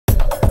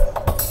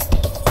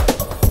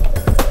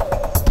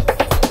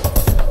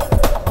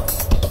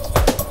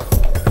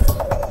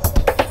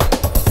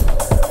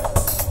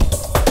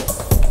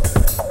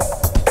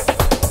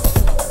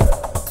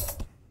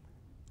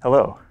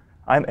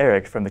I'm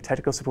Eric from the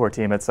Technical Support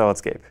Team at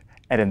Solidscape,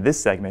 and in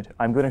this segment,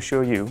 I'm going to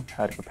show you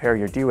how to prepare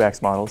your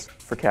dewax models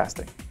for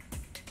casting.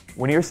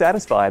 When you're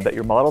satisfied that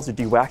your models are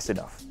dewaxed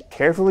enough,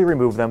 carefully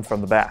remove them from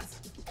the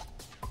bath.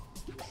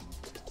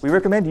 We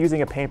recommend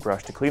using a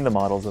paintbrush to clean the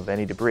models of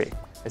any debris,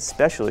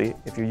 especially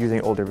if you're using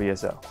older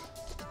VSO.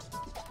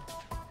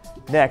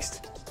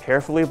 Next,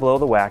 carefully blow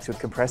the wax with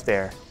compressed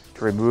air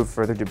to remove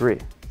further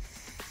debris.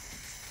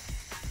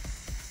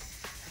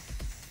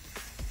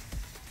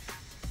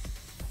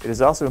 It is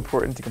also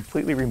important to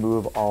completely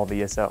remove all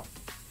VSO.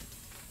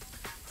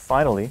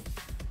 Finally,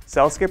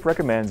 Solidscape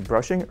recommends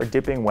brushing or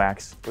dipping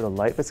wax with a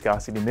light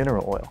viscosity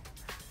mineral oil.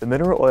 The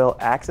mineral oil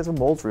acts as a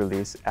mold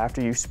release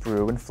after you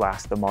sprue and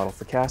flask the model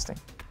for casting.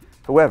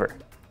 However,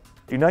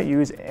 do not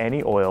use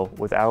any oil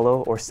with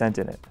aloe or scent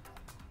in it.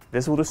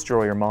 This will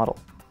destroy your model.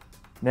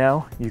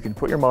 Now, you can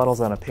put your models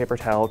on a paper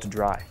towel to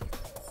dry.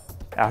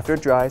 After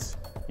it dries,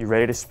 you're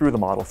ready to sprue the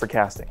model for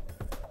casting.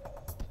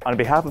 On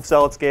behalf of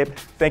Solidscape,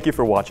 thank you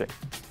for watching.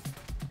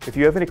 If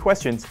you have any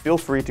questions, feel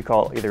free to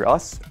call either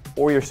us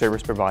or your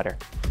service provider.